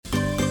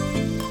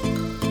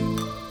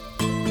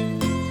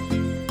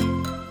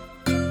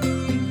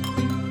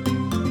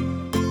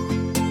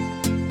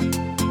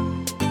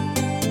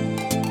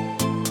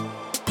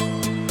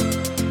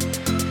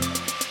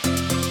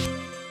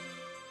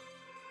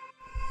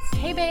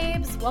Hey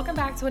babes, welcome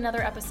back to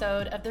another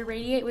episode of the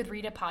Radiate with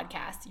Rita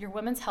podcast, your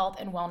women's health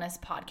and wellness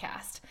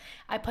podcast.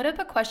 I put up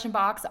a question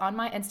box on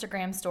my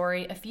Instagram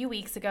story a few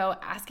weeks ago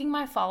asking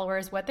my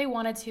followers what they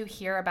wanted to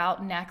hear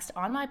about next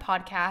on my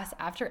podcast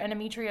after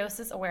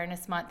Endometriosis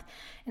Awareness Month,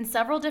 and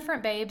several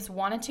different babes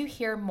wanted to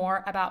hear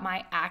more about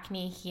my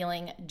acne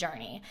healing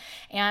journey.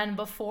 And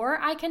before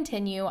I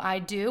continue, I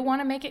do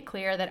want to make it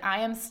clear that I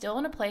am still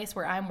in a place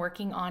where I'm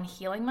working on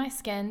healing my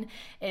skin.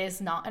 It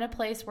is not in a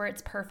place where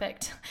it's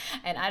perfect,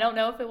 and I don't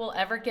know if it will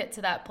ever get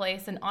to that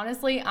place. And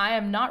honestly, I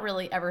am not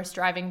really ever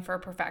striving for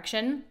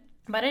perfection,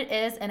 but it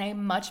is in a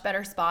much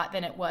better spot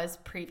than it was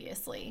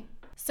previously.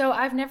 So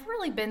I've never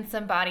really been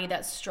somebody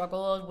that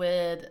struggled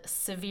with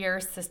severe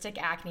cystic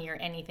acne or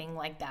anything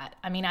like that.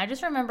 I mean, I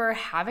just remember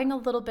having a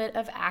little bit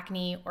of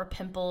acne or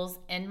pimples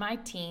in my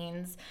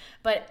teens,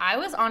 but I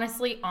was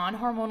honestly on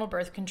hormonal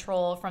birth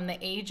control from the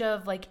age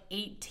of like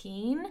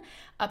 18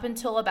 up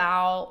until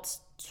about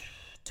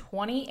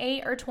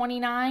 28 or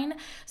 29.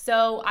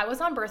 So I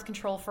was on birth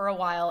control for a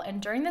while,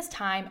 and during this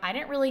time, I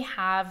didn't really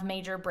have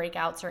major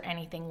breakouts or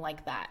anything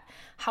like that.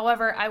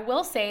 However, I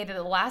will say that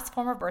the last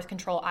form of birth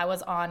control I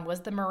was on was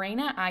the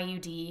Mirena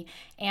IUD,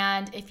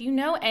 and if you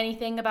know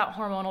anything about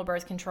hormonal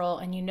birth control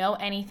and you know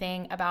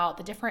anything about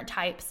the different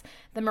types,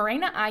 the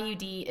Mirena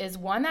IUD is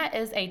one that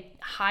is a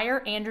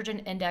higher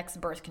androgen index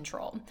birth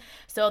control.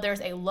 So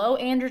there's a low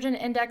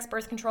androgen index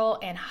birth control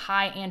and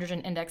high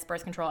androgen index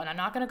birth control, and I'm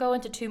not going to go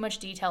into too much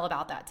detail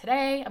about that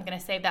today. I'm going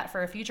to save that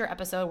for a future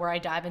episode where I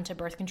dive into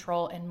birth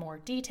control in more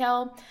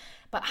detail.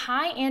 But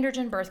high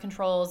androgen birth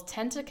controls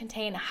tend to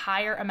contain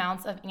higher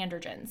amounts of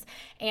androgens.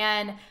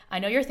 And I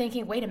know you're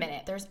thinking, wait a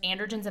minute, there's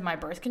androgens in my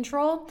birth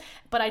control.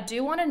 But I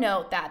do want to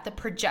note that the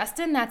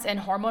progestin that's in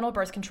hormonal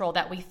birth control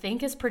that we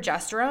think is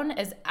progesterone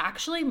is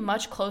actually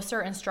much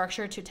closer in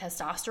structure to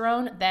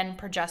testosterone than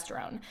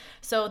progesterone.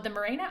 So the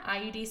Mirena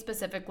IUD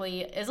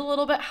specifically is a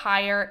little bit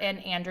higher in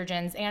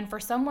androgens. And for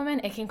some women,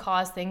 it can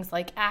cause things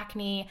like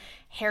acne,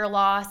 hair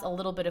loss, a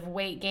little bit of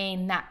weight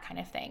gain, that kind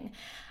of thing.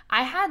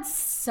 I had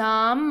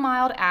some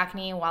mild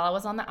acne while I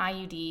was on the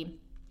IUD,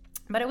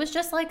 but it was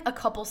just like a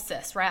couple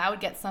cysts, right? I would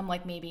get some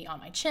like maybe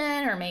on my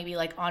chin or maybe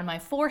like on my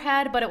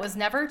forehead, but it was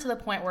never to the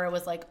point where it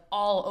was like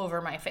all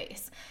over my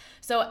face.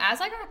 So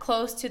as I got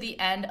close to the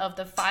end of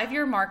the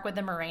 5-year mark with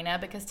the Mirena,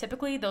 because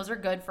typically those are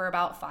good for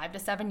about 5 to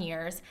 7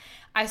 years,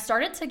 I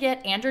started to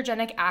get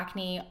androgenic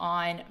acne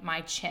on my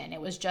chin.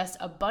 It was just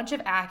a bunch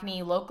of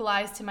acne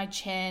localized to my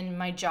chin,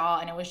 my jaw,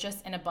 and it was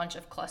just in a bunch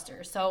of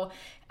clusters. So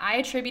I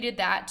attributed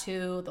that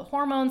to the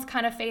hormones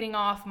kind of fading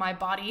off, my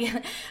body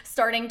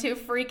starting to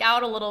freak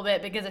out a little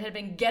bit because it had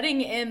been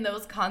getting in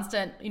those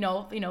constant,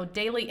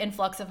 daily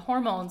influx of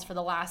hormones for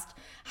the last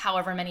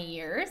however many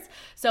years.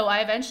 So I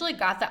eventually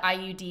got the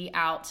IUD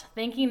out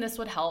thinking this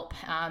would help.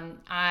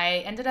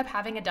 I ended up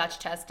having a Dutch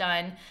test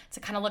done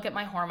to kind of look at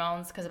my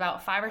hormones because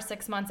about 5 or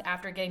 6 months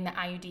after getting the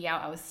IUD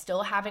out, I was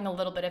still having a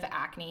little bit of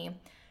acne.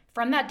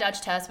 From that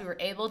Dutch test, we were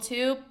able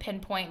to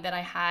pinpoint that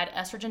I had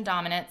estrogen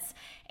dominance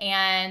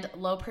and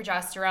low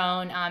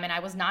progesterone, and I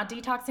was not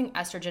detoxing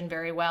estrogen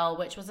very well,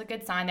 which was a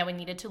good sign that we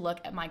needed to look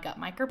at my gut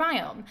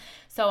microbiome.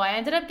 So I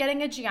ended up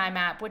getting a GI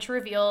map, which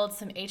revealed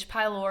some H.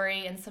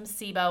 pylori and some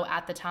SIBO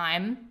at the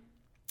time.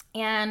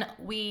 And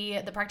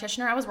the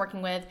practitioner I was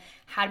working with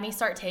had me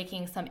start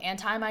taking some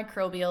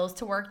antimicrobials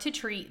to work to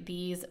treat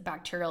these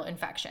bacterial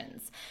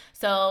infections.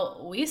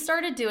 So we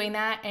started doing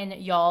that, and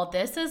y'all,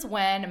 this is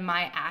when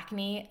my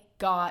acne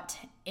got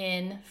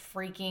in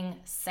freaking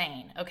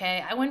sane,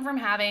 okay? I went from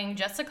having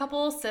just a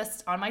couple of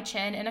cysts on my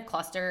chin in a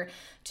cluster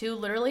to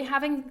literally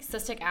having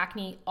cystic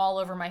acne all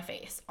over my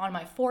face, on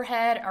my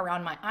forehead,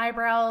 around my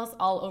eyebrows,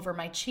 all over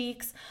my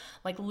cheeks,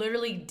 like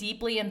literally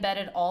deeply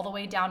embedded all the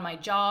way down my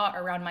jaw,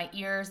 around my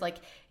ears. Like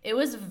it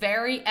was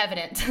very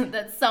evident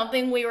that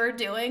something we were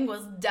doing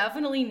was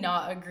definitely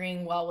not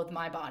agreeing well with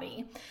my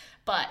body.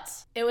 But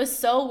it was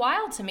so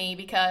wild to me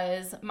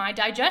because my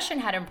digestion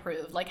had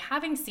improved. Like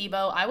having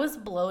SIBO, I was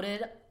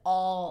bloated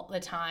all the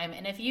time.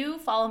 And if you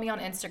follow me on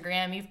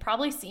Instagram, you've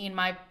probably seen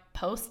my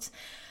posts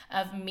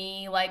of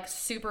me like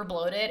super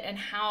bloated and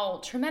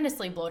how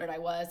tremendously bloated I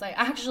was. I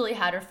actually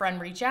had a friend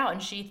reach out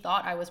and she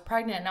thought I was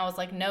pregnant, and I was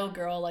like, no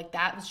girl, like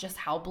that was just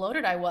how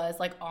bloated I was,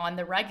 like on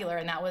the regular,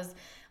 and that was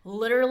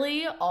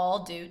literally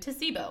all due to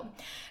SIBO.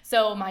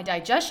 So my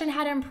digestion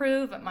had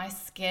improved, but my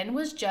skin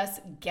was just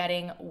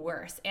getting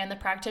worse. And the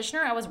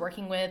practitioner I was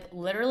working with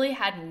literally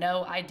had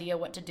no idea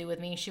what to do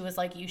with me. She was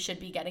like, you should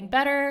be getting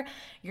better.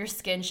 Your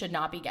skin should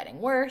not be getting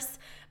worse.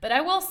 But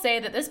I will say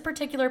that this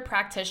particular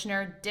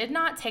practitioner did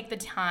not take the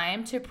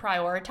time to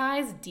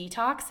prioritize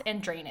detox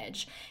and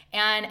drainage.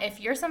 And if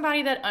you're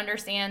somebody that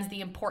understands the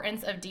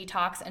importance of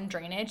detox and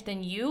drainage,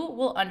 then you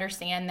will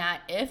understand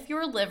that if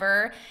your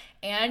liver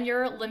and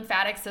your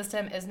lymphatic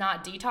system is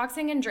not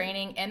detoxing and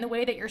draining in the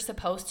way that you're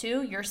supposed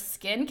to, your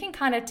skin can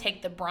kind of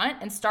take the brunt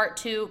and start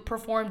to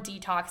perform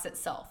detox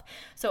itself.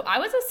 So I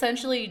was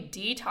essentially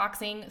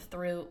detoxing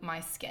through my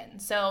skin.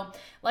 So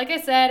like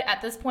I said,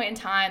 at this point in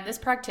time, this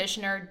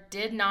practitioner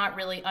did not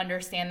really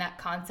understand that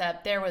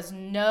concept. There was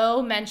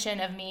no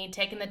mention of me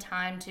taking the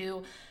time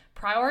to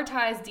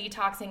prioritized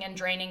detoxing and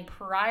draining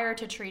prior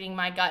to treating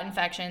my gut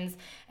infections.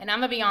 And I'm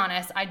gonna be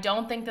honest, I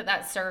don't think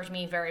that served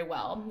me very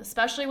well,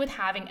 especially with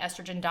having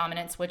estrogen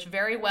dominance, which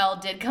very well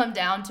did come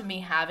down to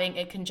me having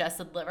a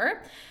congested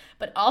liver.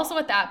 But also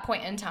at that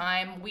point in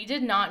time, we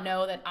did not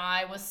know that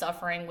I was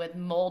suffering with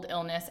mold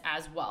illness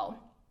as well.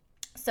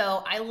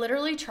 So I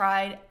literally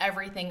tried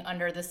everything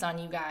under the sun,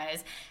 you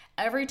guys.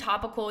 Every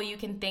topical you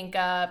can think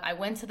of. I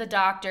went to the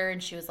doctor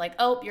and she was like,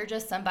 oh, you're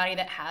just somebody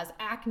that has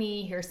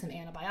acne. Here's some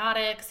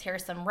antibiotics.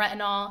 Here's some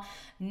retinol.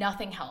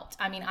 Nothing helped.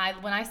 I mean,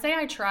 when I say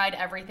I tried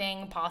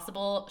everything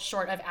possible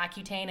short of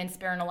Accutane and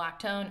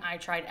spironolactone, I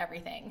tried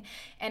everything.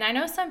 And I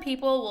know some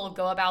people will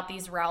go about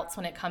these routes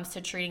when it comes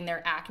to treating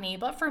their acne,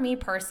 but for me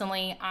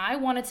personally, I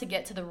wanted to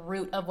get to the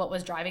root of what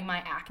was driving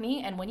my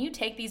acne. And when you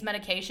take these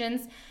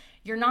medications,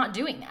 you're not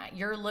doing that.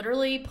 You're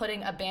literally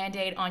putting a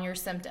Band-Aid on your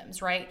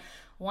symptoms, right?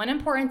 One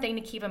important thing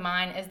to keep in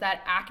mind is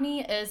that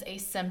acne is a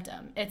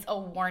symptom. It's a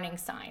warning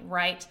sign,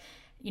 right?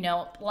 You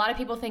know, a lot of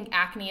people think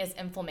acne is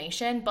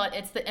inflammation, but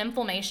it's the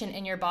inflammation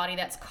in your body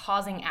that's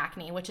causing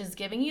acne, which is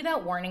giving you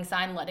that warning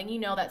sign, letting you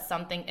know that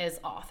something is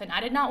off. And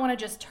I did not want to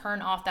just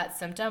turn off that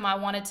symptom. I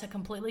wanted to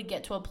completely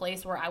get to a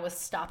place where I was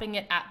stopping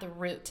it at the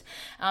root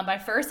by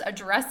first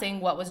addressing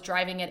what was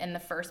driving it in the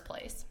first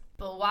place.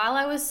 But while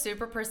I was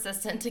super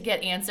persistent to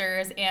get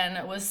answers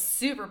and was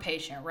super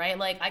patient, right?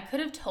 Like I could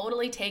have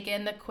totally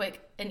taken the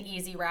quick and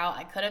easy route.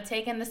 I could have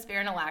taken the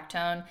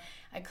spironolactone.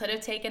 I could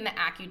have taken the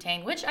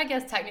Accutane, which I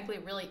guess technically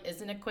really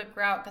isn't a quick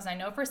route because I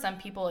know for some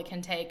people it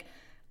can take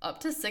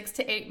up to 6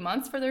 to 8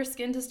 months for their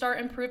skin to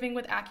start improving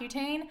with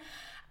Accutane.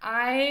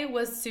 I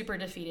was super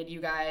defeated, you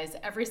guys.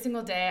 Every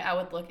single day I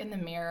would look in the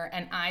mirror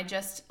and I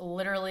just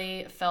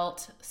literally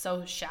felt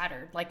so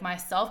shattered. Like my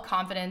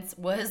self-confidence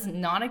was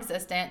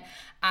non-existent.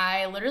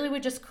 I literally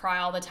would just cry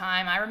all the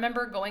time. I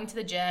remember going to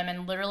the gym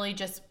and literally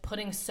just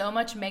putting so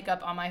much makeup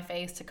on my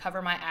face to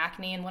cover my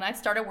acne. And when I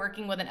started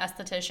working with an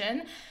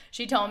esthetician,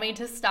 she told me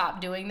to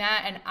stop doing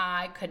that and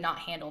I could not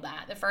handle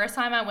that. The first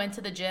time I went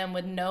to the gym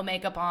with no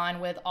makeup on,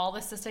 with all the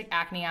cystic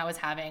acne I was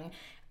having,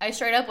 I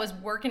straight up was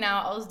working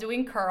out. I was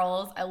doing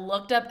curls. I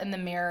looked up in the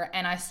mirror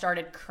and I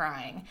started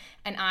crying.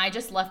 And I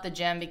just left the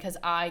gym because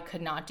I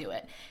could not do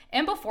it.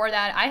 And before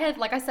that,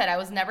 like I said, I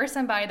was never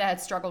somebody that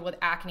had struggled with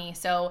acne.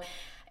 So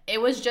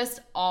it was just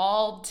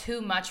all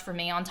too much for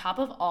me on top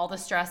of all the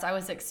stress I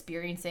was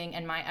experiencing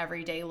in my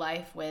everyday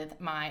life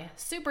with my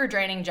super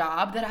draining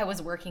job that I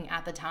was working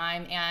at the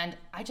time. And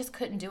I just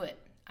couldn't do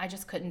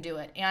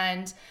it.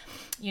 And,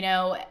 you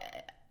know,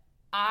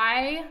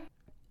 I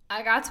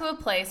got to a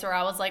place where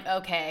I was like,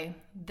 okay,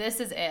 this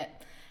is it.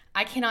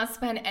 I cannot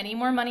spend any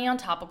more money on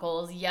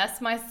topicals. Yes,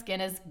 my skin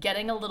is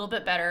getting a little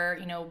bit better,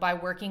 you know, by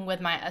working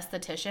with my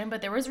esthetician,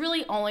 but there was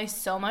really only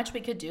so much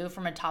we could do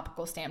from a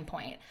topical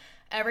standpoint.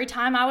 Every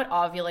time I would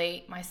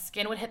ovulate, my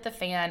skin would hit the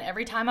fan.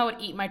 Every time I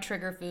would eat my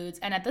trigger foods.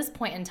 And at this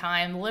point in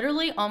time,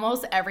 literally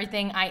almost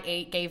everything I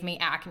ate gave me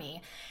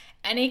acne.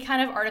 Any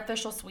kind of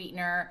artificial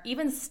sweetener,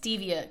 even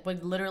stevia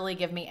would literally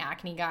give me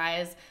acne,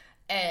 guys.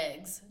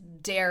 Eggs,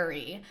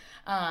 dairy,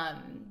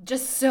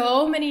 just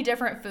so many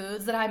different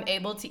foods that I'm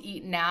able to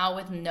eat now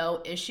with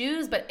no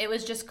issues, but it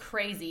was just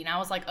crazy. And I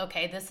was like,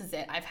 okay, this is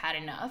it. I've had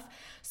enough.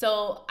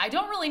 So I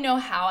don't really know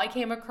how I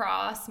came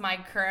across my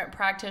current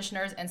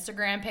practitioner's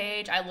Instagram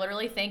page. I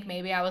literally think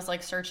maybe I was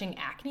like searching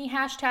acne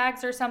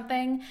hashtags or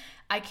something.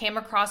 I came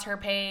across her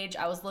page.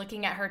 I was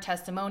looking at her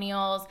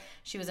testimonials.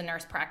 She was a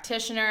nurse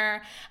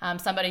practitioner,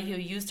 somebody who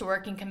used to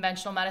work in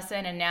conventional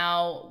medicine and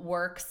now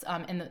works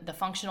in the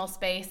functional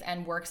space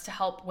and works to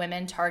help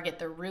women target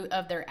the root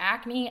of their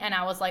acne. And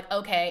I was like,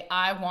 okay,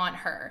 I want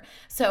her.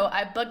 So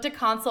I booked a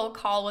consult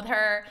call with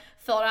her,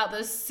 filled out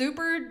this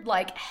super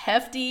like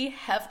hefty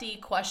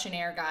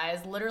questionnaire,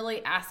 guys,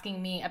 literally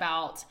asking me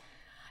about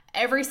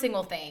every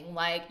single thing.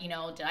 Like, you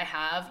know, did I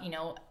have, you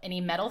know,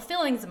 any metal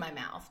fillings in my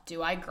mouth?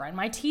 Do I grind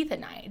my teeth at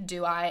night?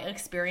 Do I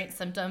experience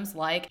symptoms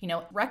like, you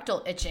know,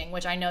 rectal itching,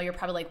 which I know you're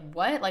probably like,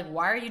 what? Like,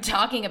 why are you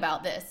talking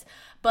about this?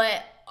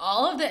 But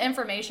all of the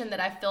information that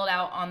I filled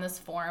out on this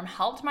form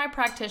helped my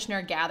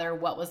practitioner gather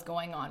what was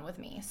going on with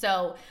me.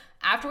 So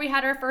after we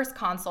had our first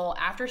consult,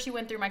 after she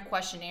went through my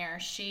questionnaire,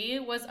 she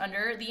was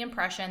under the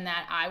impression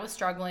that I was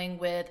struggling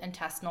with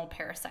intestinal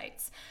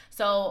parasites.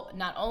 So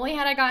not only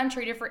had I gotten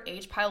treated for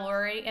H.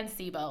 pylori and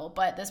SIBO,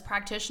 but this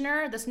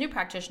new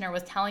practitioner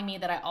was telling me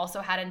that I also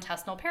had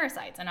intestinal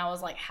parasites. And I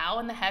was like, how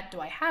in the heck do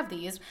I have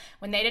these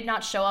when they did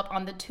not show up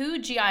on the 2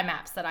 GI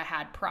maps that I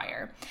had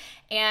prior?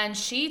 And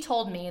she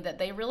told me that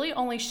they really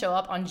only show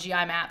up on GI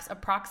maps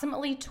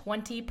approximately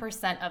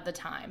 20% of the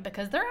time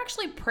because they're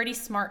actually pretty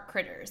smart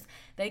critters.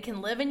 They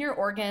can live in your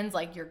organs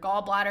like your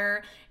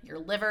gallbladder, your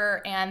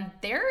liver, and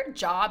their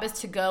job is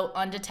to go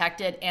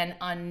undetected and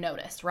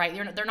unnoticed, right?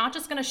 They're not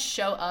just going to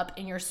show up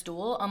in your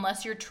stool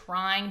unless you're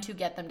trying to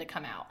get them to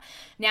come out.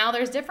 Now,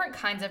 there's different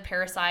kinds of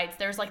parasites.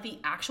 There's like the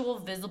actual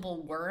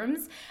visible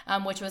worms,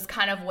 which was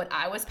kind of what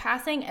I was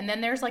passing. And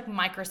then there's like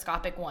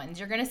microscopic ones.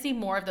 You're going to see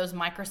more of those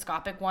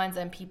microscopic ones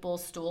in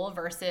people's stool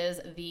versus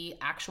the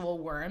actual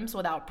worms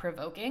without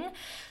provoking.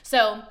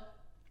 So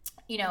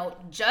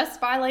just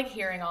by like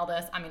hearing all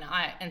this, I mean,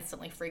 I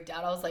instantly freaked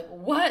out. I was like,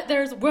 what?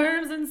 There's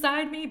worms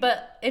inside me?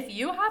 But if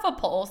you have a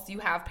pulse, you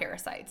have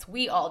parasites.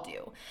 We all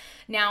do.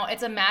 Now,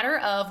 it's a matter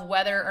of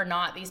whether or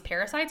not these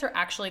parasites are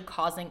actually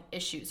causing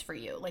issues for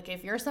you. Like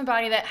if you're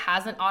somebody that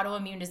has an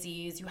autoimmune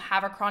disease, you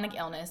have a chronic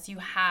illness, you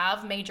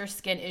have major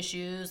skin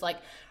issues like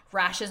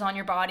rashes on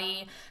your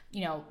body,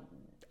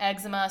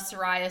 eczema,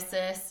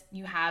 psoriasis,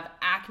 you have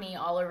acne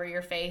all over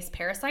your face,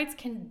 parasites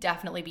can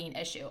definitely be an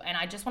issue. And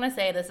I just want to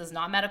say this is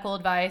not medical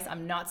advice.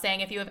 I'm not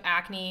saying if you have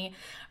acne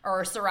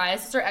or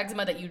psoriasis or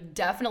eczema that you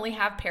definitely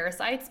have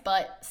parasites,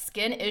 but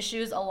skin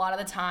issues a lot of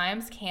the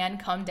times can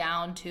come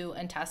down to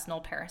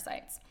intestinal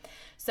parasites.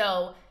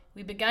 So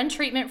we begun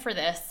treatment for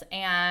this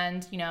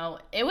and,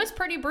 it was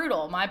pretty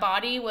brutal. My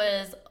body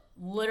was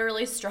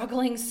literally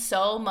struggling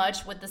so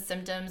much with the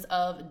symptoms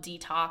of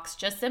detox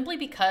just simply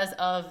because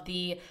of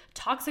the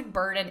toxic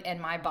burden in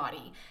my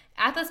body.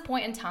 At this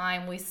point in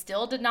time, we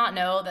still did not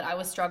know that I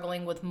was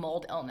struggling with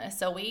mold illness.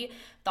 So we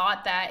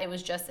thought that it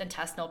was just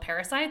intestinal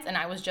parasites and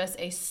I was just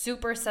a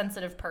super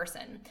sensitive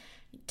person.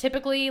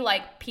 Typically,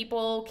 like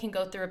people can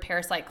go through a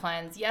parasite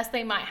cleanse. Yes,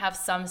 they might have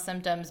some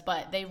symptoms,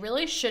 but they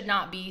really should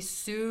not be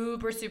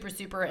super, super,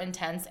 super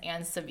intense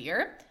and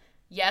severe.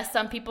 Yes,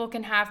 some people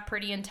can have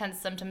pretty intense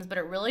symptoms, but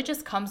it really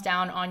just comes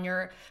down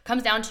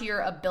to your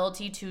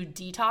ability to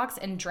detox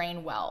and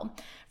drain well.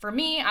 For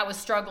me, I was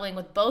struggling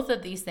with both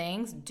of these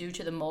things due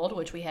to the mold,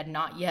 which we had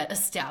not yet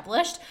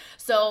established.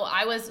 So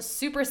I was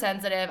super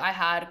sensitive. I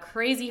had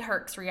crazy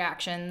Herx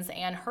reactions,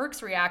 and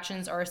Herx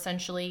reactions are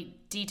essentially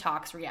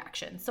detox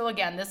reactions. So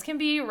again, this can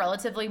be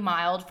relatively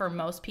mild for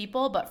most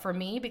people, but for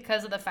me,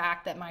 because of the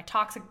fact that my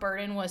toxic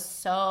burden was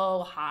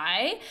so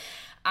high,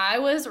 I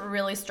was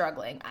really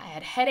struggling. I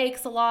had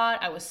headaches a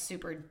lot. I was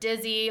super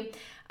dizzy.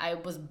 I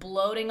was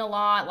bloating a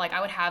lot. Like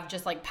I would have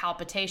just like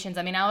palpitations.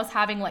 I mean, I was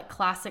having like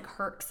classic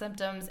Herx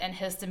symptoms and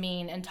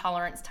histamine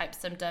intolerance type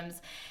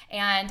symptoms.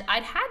 And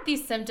I'd had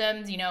these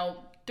symptoms,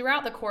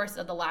 throughout the course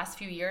of the last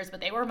few years, but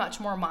they were much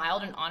more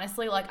mild. And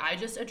honestly, like I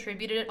just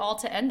attributed it all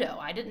to endo.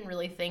 I didn't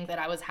really think that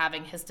I was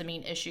having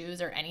histamine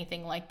issues or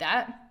anything like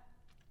that.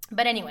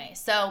 But anyway,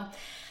 so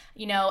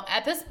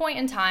at this point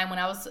in time when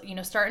I was,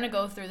 starting to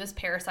go through this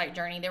parasite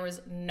journey, there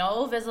was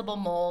no visible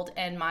mold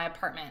in my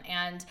apartment.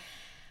 And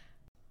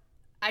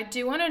I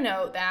do want to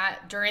note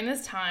that during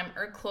this time,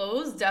 our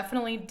clothes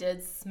definitely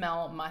did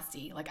smell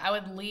musty. Like I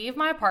would leave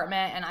my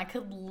apartment and I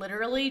could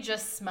literally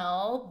just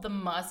smell the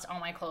must on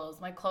my clothes.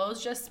 My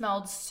clothes just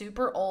smelled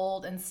super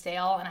old and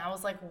stale. And I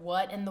was like,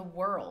 what in the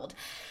world?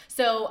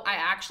 So I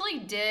actually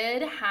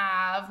did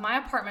have my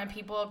apartment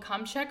people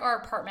come check our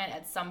apartment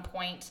at some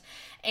point,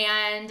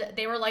 and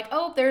they were like,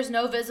 oh, there's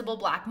no visible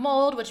black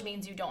mold, which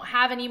means you don't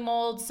have any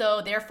mold,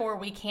 so therefore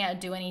we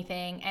can't do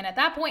anything. And at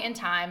that point in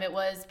time, it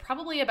was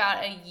probably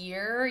about a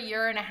year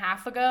and a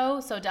half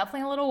ago, so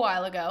definitely a little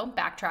while ago,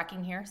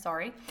 backtracking here,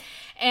 sorry.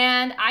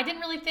 And I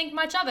didn't really think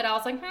much of it. I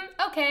was like,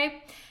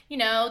 okay.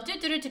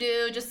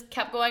 Just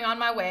kept going on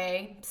my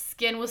way.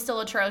 Skin was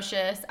still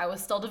atrocious. I was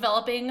still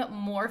developing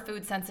more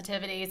food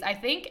sensitivities. I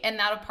think in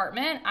that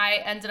apartment, I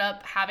ended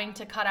up having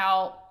to cut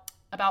out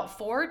about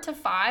 4 to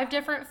 5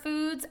 different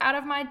foods out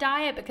of my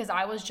diet because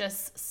I was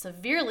just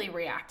severely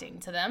reacting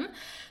to them.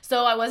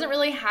 So I wasn't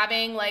really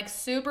having like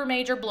super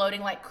major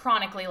bloating like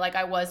chronically like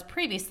I was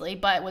previously,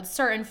 but with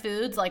certain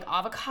foods like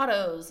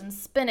avocados and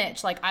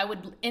spinach, like I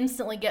would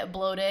instantly get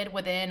bloated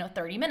within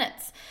 30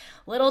 minutes.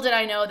 Little did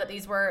I know that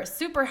these were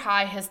super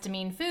high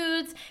histamine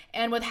foods,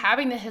 and with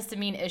having the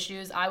histamine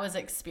issues I was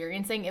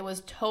experiencing, it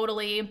was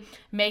totally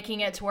making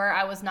it to where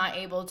I was not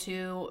able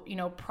to,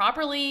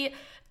 properly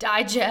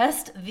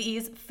digest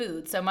these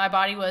foods. So my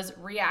body was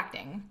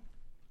reacting.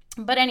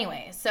 But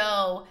anyway,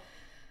 so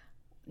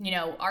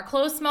our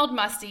clothes smelled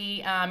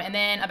musty, and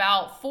then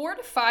about 4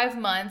 to 5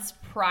 months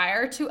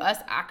prior to us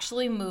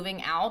actually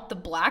moving out, the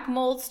black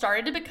mold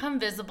started to become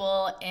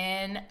visible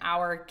in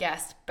our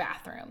guest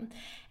bathroom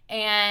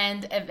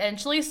and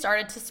eventually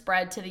started to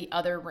spread to the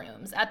other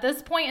rooms. At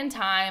this point in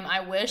time, I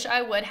wish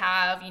I would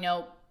have,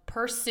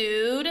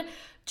 pursued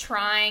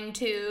trying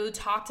to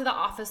talk to the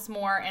office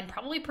more and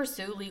probably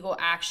pursue legal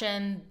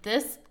action.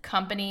 This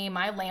company,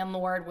 my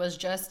landlord, was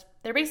just,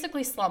 they're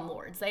basically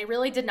slumlords. They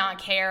really did not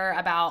care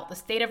about the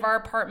state of our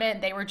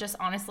apartment. They were just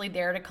honestly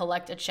there to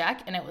collect a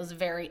check, and it was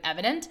very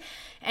evident.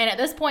 And at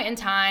this point in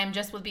time,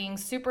 just with being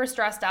super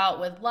stressed out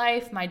with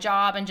life, my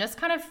job, and just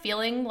kind of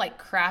feeling like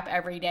crap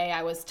every day,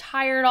 I was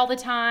tired all the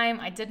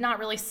time. I did not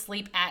really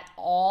sleep at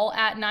all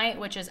at night,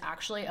 which is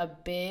actually a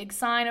big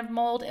sign of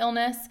mold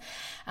illness.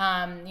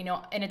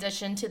 In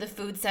addition to the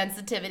food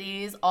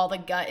sensitivities, all the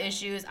gut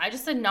issues, I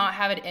just did not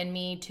have it in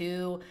me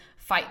to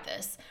fight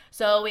this.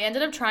 So we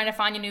ended up trying to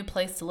find a new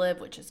place to live,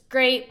 which is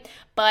great.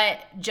 But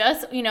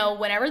just,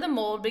 whenever the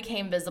mold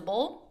became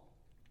visible,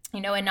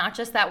 and not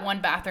just that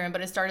one bathroom,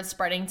 but it started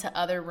spreading to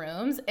other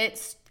rooms.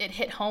 It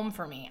hit home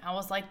for me. I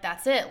was like,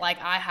 that's it.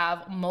 Like, I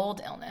have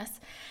mold illness.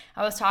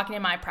 I was talking to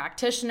my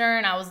practitioner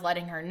and I was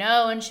letting her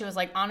know, and she was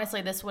like,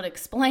 honestly, this would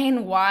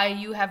explain why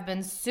you have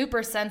been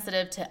super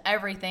sensitive to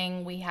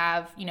everything we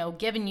have,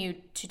 given you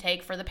to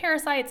take for the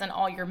parasites and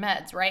all your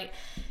meds, right?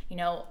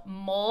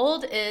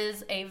 Mold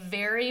is a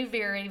very,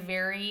 very,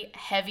 very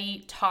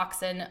heavy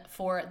toxin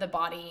for the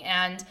body,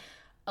 and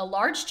a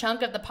large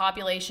chunk of the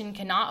population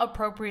cannot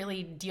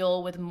appropriately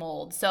deal with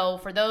mold. So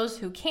for those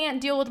who can't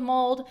deal with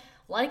mold,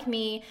 like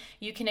me,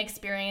 you can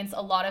experience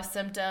a lot of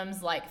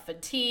symptoms like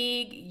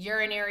fatigue,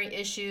 urinary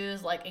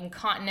issues like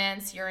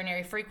incontinence,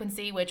 urinary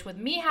frequency, which with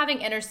me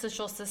having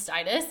interstitial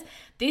cystitis,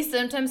 these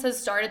symptoms have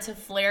started to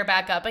flare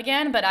back up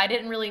again, but I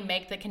didn't really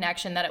make the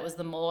connection that it was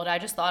the mold. I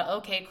just thought,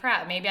 okay,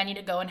 crap, maybe I need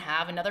to go and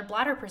have another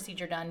bladder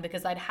procedure done,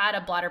 because I'd had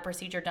a bladder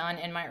procedure done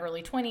in my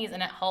early 20s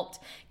and it helped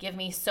give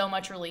me so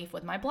much relief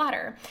with my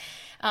bladder.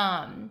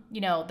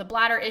 The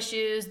bladder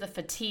issues, the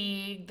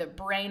fatigue, the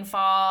brain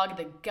fog,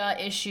 the gut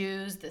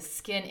issues, the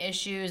skin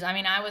issues. I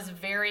mean, I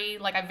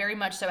very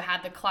much so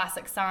had the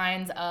classic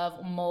signs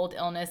of mold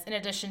illness, in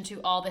addition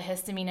to all the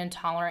histamine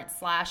intolerance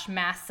 /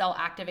 mast cell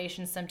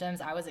activation symptoms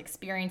I was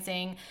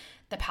experiencing,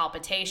 the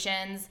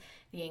palpitations,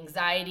 the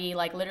anxiety.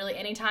 Like, literally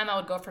anytime I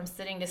would go from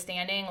sitting to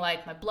standing,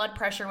 like, my blood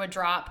pressure would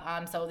drop.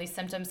 So these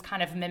symptoms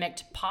kind of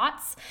mimicked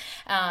POTS.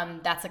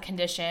 That's a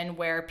condition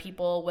where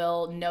people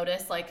will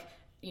notice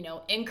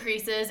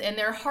increases in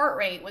their heart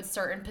rate with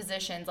certain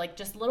positions, like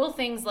just little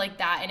things like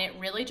that. And it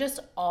really just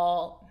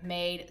all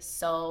made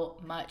so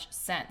much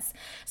sense.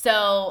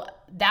 So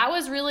that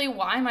was really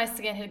why my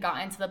skin had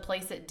gotten to the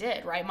place it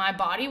did, right? My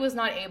body was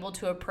not able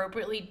to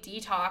appropriately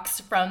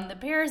detox from the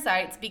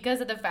parasites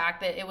because of the fact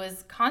that it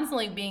was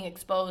constantly being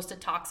exposed to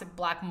toxic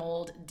black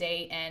mold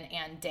day in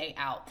and day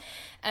out.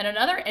 And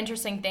another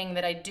interesting thing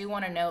that I do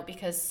want to note,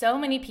 because so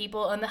many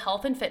people in the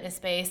health and fitness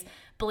space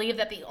believe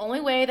that the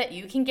only way that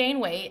you can gain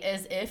weight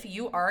is if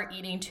you are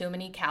eating too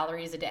many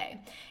calories a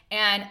day.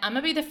 And I'm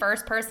gonna be the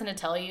first person to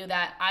tell you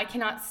that I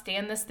cannot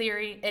stand this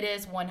theory. It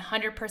is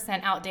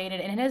 100%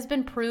 outdated, and it has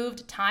been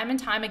proved time and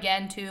time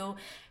again to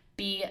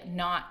be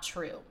not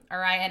true. All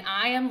right. And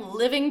I am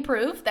living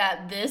proof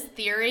that this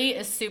theory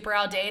is super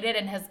outdated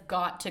and has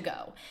got to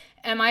go.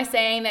 Am I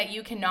saying that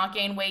you cannot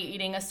gain weight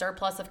eating a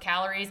surplus of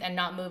calories and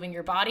not moving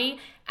your body?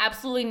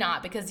 Absolutely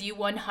not, because you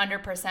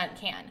 100%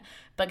 can.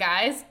 But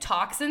guys,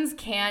 toxins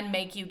can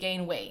make you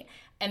gain weight.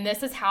 And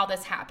this is how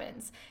this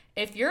happens.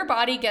 If your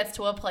body gets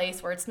to a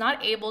place where it's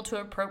not able to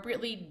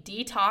appropriately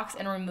detox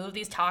and remove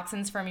these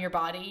toxins from your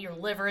body, your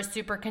liver is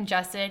super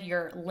congested,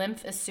 your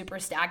lymph is super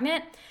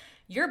stagnant,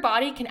 your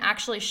body can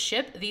actually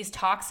ship these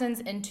toxins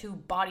into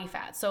body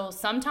fat. So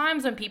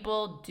sometimes when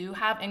people do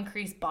have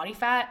increased body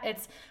fat,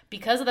 it's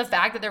because of the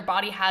fact that their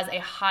body has a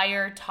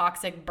higher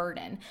toxic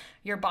burden.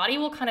 Your body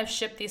will kind of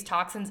ship these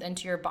toxins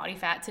into your body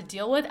fat to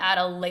deal with at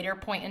a later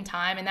point in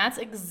time. And that's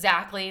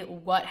exactly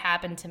what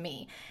happened to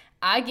me.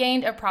 I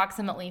gained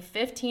approximately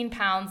 15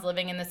 pounds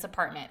living in this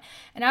apartment.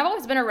 And I've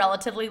always been a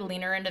relatively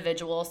leaner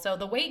individual, so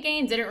the weight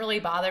gain didn't really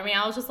bother me.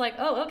 I was just like,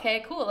 oh,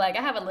 okay, cool. Like,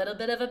 I have a little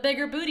bit of a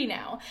bigger booty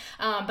now.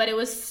 But it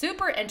was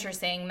super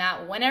interesting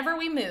that whenever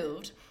we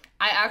moved,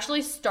 I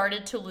actually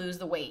started to lose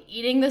the weight,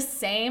 eating the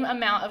same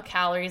amount of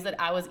calories that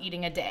I was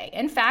eating a day.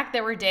 In fact,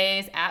 there were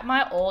days at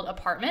my old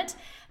apartment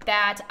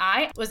that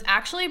I was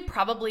actually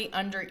probably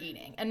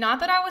undereating. And not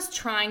that I was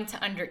trying to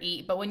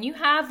undereat, but when you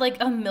have like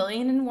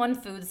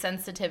 1,000,001 food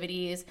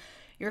sensitivities,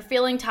 you're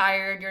feeling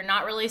tired, you're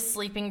not really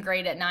sleeping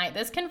great at night,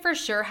 this can for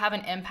sure have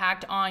an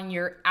impact on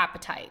your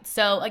appetite.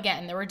 So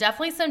again, there were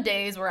definitely some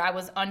days where I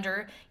was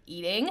under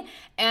eating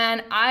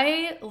and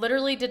I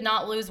literally did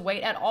not lose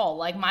weight at all.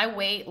 Like, my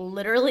weight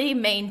literally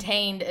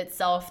maintained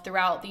itself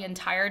throughout the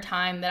entire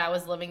time that I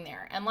was living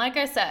there. And like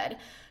I said,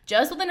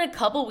 just within a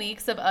couple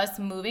weeks of us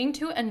moving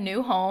to a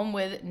new home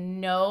with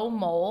no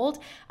mold,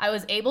 I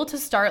was able to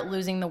start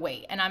losing the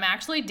weight. And I'm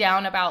actually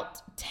down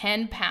about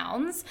 10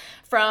 pounds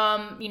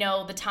from,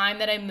 the time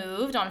that I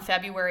moved on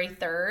February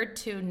 3rd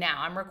to now.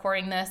 I'm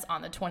recording this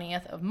on the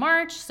 20th of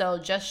March. So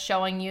just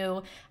showing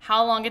you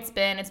how long it's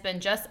been. It's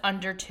been just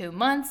under 2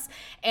 months.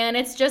 And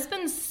it's just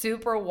been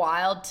super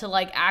wild to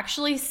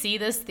actually see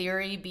this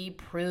theory be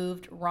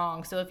proved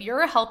wrong. So if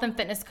you're a health and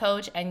fitness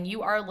coach and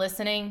you are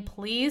listening,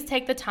 please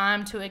take the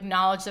time to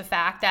acknowledge the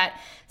fact that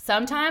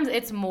sometimes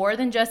it's more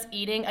than just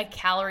eating a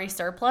calorie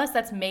surplus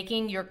that's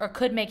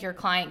could make your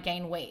client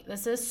gain weight.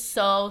 This is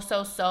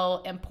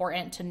so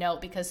important to note,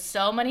 because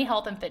so many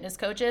health and fitness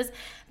coaches,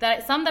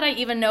 that some that I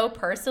even know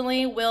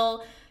personally,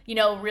 will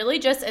really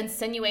just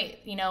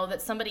insinuate,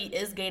 that somebody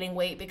is gaining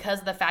weight because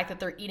of the fact that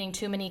they're eating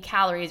too many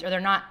calories or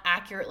they're not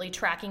accurately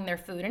tracking their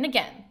food. And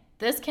again,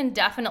 this can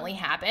definitely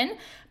happen,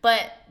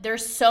 but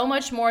there's so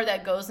much more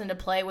that goes into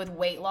play with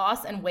weight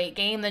loss and weight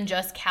gain than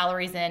just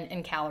calories in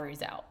and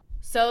calories out.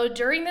 So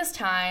during this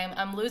time,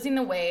 I'm losing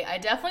the weight. I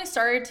definitely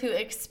started to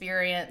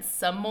experience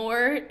some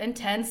more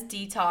intense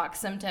detox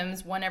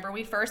symptoms whenever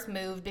we first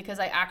moved, because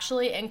I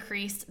actually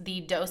increased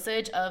the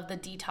dosage of the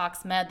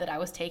detox med that I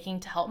was taking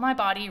to help my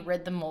body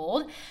rid the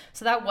mold.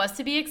 So that was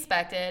to be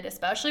expected,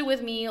 especially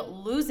with me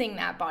losing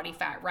that body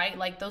fat, right?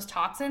 Like those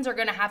toxins are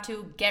going to have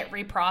to get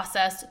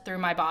reprocessed through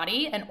my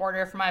body in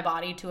order for my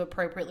body to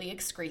appropriately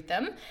excrete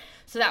them.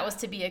 So that was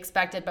to be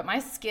expected, but my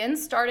skin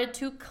started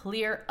to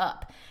clear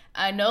up.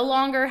 I no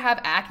longer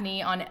have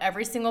acne on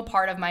every single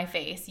part of my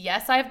face.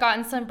 Yes, I've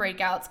gotten some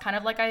breakouts, kind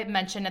of like I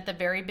mentioned at the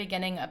very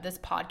beginning of this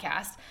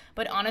podcast,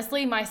 but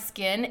honestly, my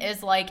skin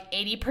is like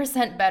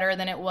 80% better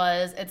than it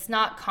was. It's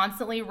not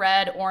constantly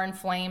red or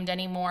inflamed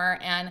anymore,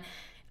 and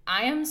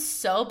I am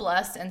so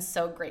blessed and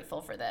so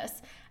grateful for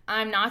this.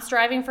 I'm not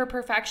striving for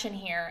perfection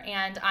here,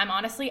 and I'm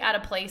honestly at a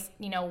place,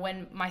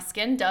 when my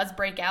skin does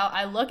break out,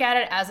 I look at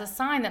it as a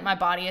sign that my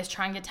body is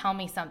trying to tell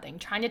me something,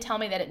 trying to tell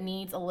me that it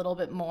needs a little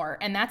bit more,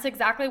 and that's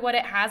exactly what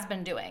it has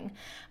been doing.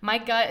 My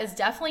gut is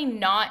definitely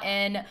not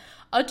in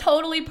a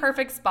totally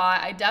perfect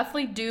spot. I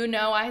definitely do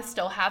know I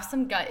still have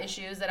some gut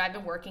issues that I've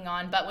been working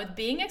on, but with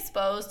being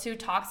exposed to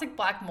toxic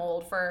black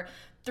mold for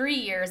 3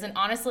 years, and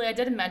honestly, I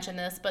didn't mention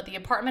this, but the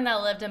apartment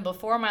I lived in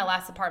before my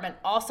last apartment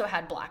also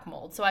had black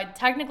mold. So I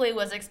technically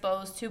was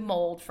exposed to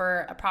mold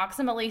for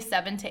approximately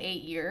 7 to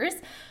 8 years,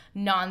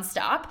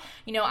 nonstop.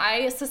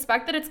 I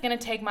suspect that it's going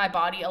to take my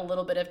body a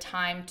little bit of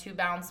time to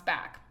bounce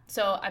back.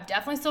 So I've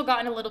definitely still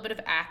gotten a little bit of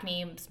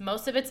acne.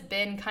 Most of it's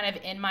been kind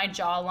of in my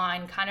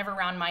jawline, kind of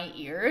around my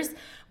ears,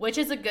 which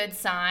is a good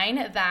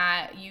sign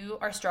that you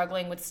are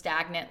struggling with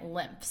stagnant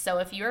lymph. So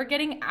if you're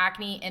getting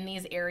acne in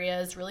these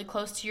areas really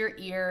close to your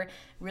ear,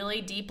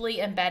 really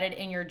deeply embedded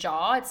in your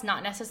jaw, it's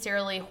not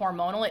necessarily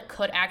hormonal. It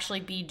could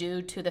actually be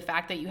due to the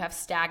fact that you have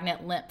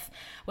stagnant lymph,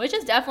 which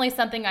is definitely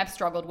something I've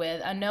struggled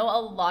with. I know a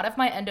lot of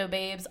my endo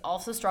babes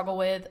also struggle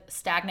with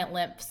stagnant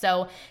lymph.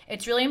 So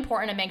it's really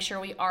important to make sure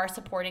we are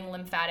supporting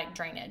lymphatic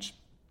drainage.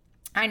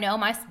 I know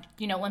my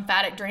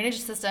lymphatic drainage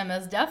system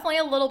is definitely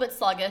a little bit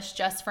sluggish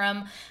just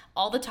from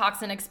all the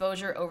toxin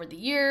exposure over the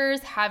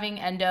years,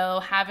 having endo,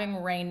 having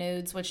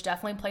Raynaud's, which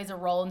definitely plays a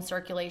role in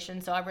circulation.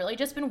 So I've really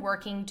just been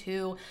working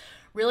to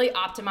really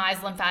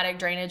optimize lymphatic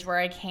drainage where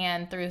I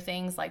can through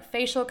things like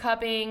facial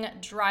cupping,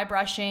 dry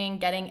brushing,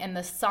 getting in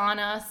the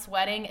sauna.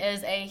 Sweating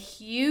is a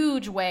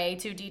huge way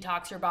to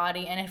detox your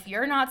body. And if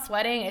you're not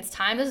sweating, it's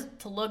time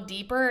to look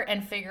deeper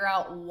and figure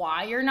out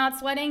why you're not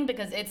sweating,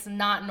 because it's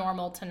not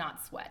normal to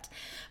not sweat.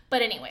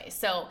 But anyway,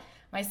 so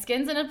my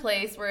skin's in a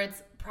place where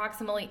it's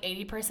approximately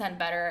 80%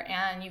 better.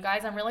 And you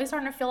guys, I'm really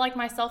starting to feel like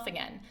myself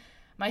again.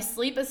 My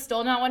sleep is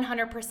still not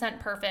 100%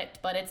 perfect,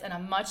 but it's in a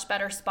much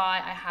better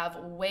spot. I have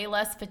way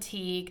less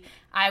fatigue.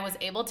 I was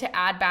able to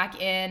add back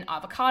in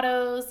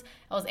avocados.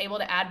 I was able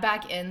to add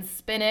back in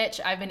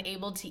spinach. I've been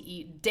able to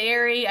eat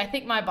dairy. I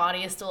think my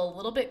body is still a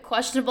little bit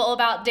questionable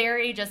about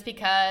dairy just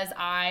because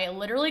I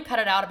literally cut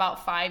it out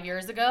about 5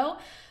 years ago.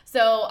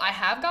 So I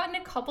have gotten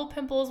a couple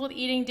pimples with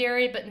eating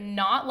dairy, but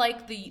not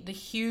like the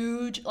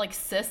huge like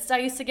cysts I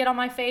used to get on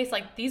my face.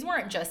 Like these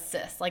weren't just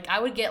cysts. Like I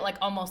would get like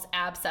almost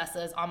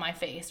abscesses on my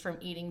face from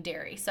eating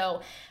dairy.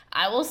 So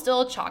I will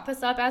still chalk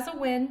this up as a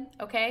win,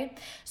 okay?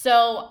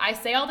 So I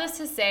say all this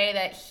to say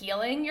that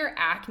healing your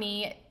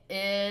acne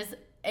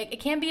it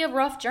can be a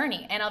rough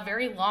journey and a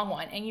very long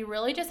one. And you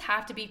really just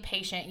have to be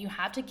patient. You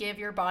have to give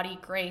your body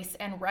grace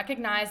and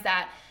recognize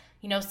that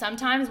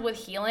sometimes with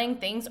healing,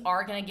 things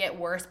are going to get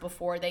worse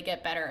before they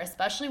get better,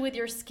 especially with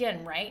your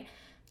skin, right?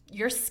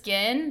 Your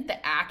skin,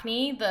 the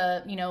acne,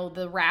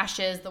 the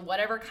rashes, the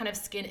whatever kind of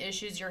skin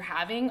issues you're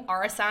having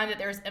are a sign that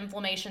there's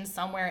inflammation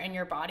somewhere in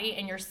your body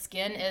and your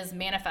skin is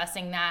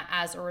manifesting that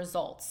as a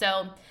result.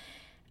 So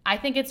I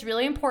think it's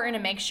really important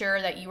to make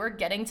sure that you are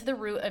getting to the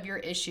root of your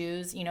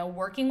issues,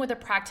 working with a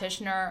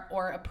practitioner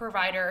or a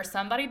provider or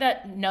somebody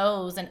that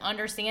knows and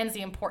understands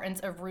the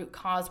importance of root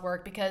cause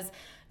work, because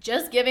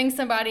just giving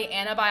somebody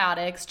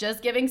antibiotics,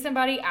 just giving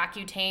somebody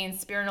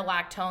Accutane,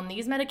 spironolactone,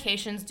 these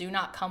medications do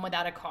not come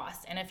without a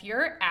cost. And if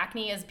your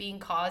acne is being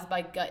caused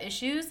by gut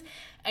issues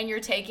and you're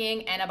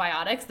taking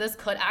antibiotics, this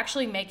could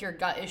actually make your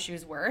gut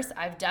issues worse.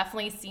 I've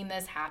definitely seen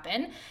this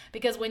happen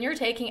because when you're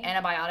taking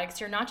antibiotics,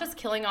 you're not just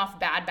killing off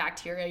bad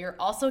bacteria, you're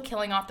also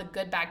killing off the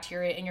good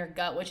bacteria in your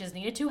gut, which is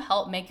needed to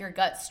help make your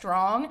gut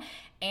strong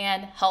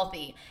and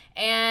healthy.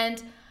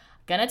 And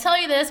gonna tell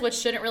you this, which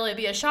shouldn't really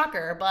be a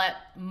shocker, but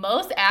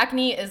most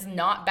acne is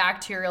not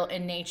bacterial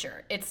in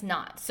nature. It's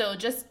not. So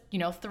just,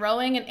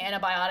 throwing an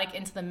antibiotic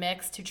into the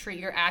mix to treat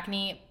your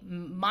acne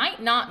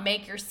might not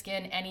make your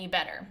skin any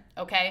better,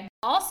 okay?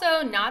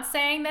 Also, not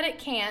saying that it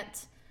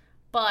can't,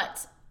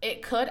 but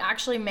it could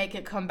actually make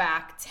it come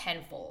back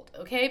tenfold,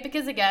 okay?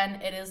 Because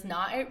again, it is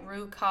not a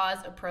root cause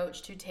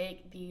approach to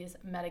take these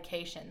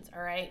medications,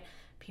 all right?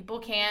 People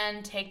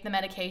can take the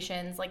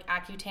medications like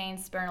Accutane,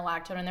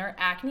 spironolactone, and their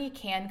acne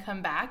can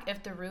come back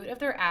if the root of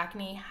their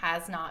acne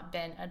has not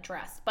been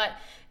addressed. But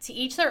to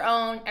each their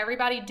own,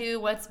 everybody do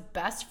what's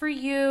best for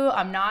you.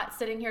 I'm not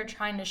sitting here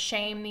trying to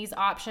shame these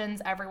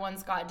options.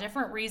 Everyone's got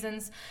different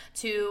reasons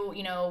to,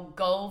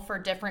 go for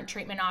different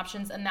treatment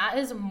options, and that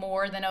is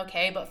more than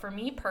okay. But for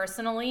me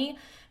personally,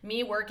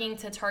 me working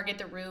to target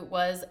the root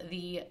was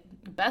the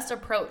best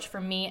approach for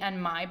me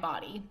and my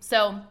body.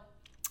 So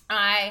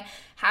I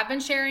have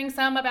been sharing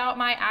some about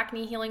my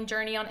acne healing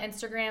journey on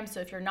Instagram, so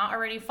if you're not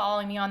already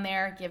following me on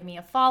there, give me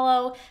a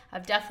follow.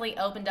 I've definitely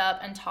opened up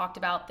and talked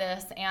about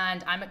this,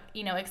 and I'm,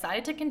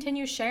 excited to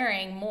continue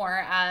sharing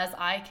more as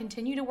I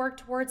continue to work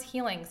towards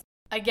healing.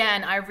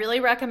 Again, I really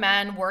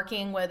recommend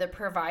working with a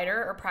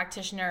provider or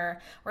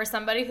practitioner or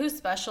somebody who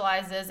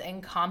specializes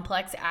in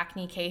complex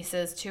acne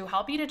cases to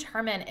help you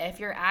determine if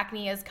your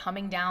acne is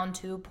coming down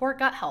to poor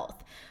gut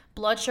health,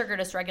 blood sugar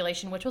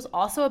dysregulation, which was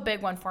also a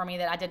big one for me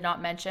that I did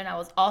not mention. I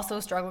was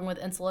also struggling with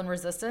insulin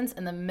resistance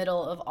in the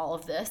middle of all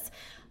of this.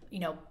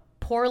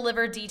 Poor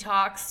liver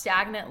detox,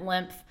 stagnant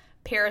lymph,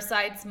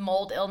 parasites,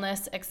 mold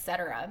illness,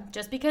 etc.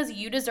 Just because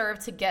you deserve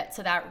to get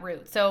to that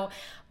root. So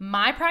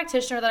my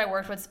practitioner that I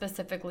worked with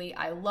specifically,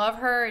 I love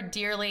her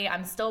dearly.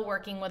 I'm still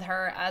working with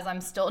her as I'm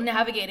still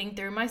navigating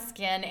through my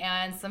skin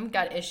and some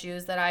gut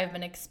issues that I've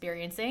been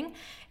experiencing.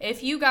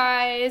 If you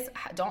guys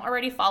don't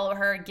already follow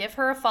her, give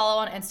her a follow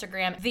on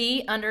Instagram,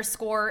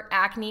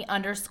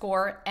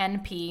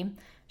 the_acne_NP.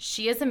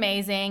 She is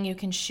amazing. You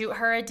can shoot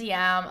her a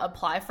DM,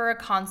 apply for a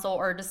consult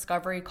or a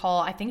discovery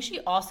call. I think she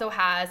also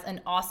has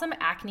an awesome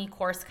acne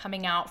course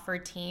coming out for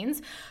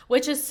teens,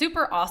 which is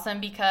super awesome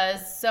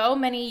because so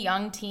many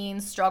young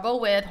teens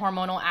struggle with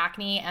hormonal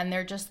acne and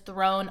they're just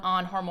thrown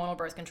on hormonal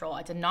birth control.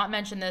 I did not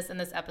mention this in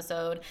this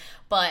episode,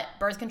 but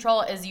birth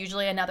control is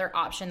usually another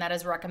option that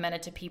is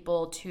recommended to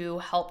people to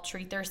help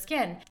treat their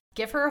skin.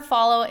 Give her a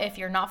follow if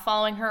you're not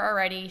following her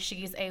already.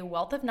 She's a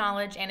wealth of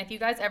knowledge. And if you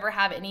guys ever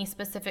have any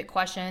specific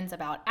questions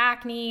about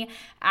acne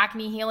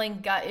healing,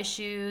 gut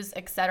issues,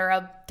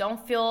 etc.,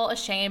 don't feel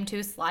ashamed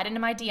to slide into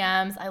my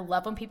DMs. I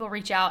love when people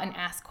reach out and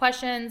ask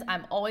questions.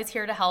 I'm always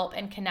here to help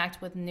and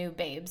connect with new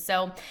babes.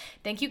 So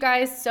thank you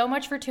guys so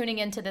much for tuning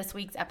into this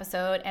week's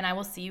episode, and I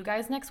will see you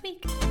guys next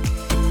week.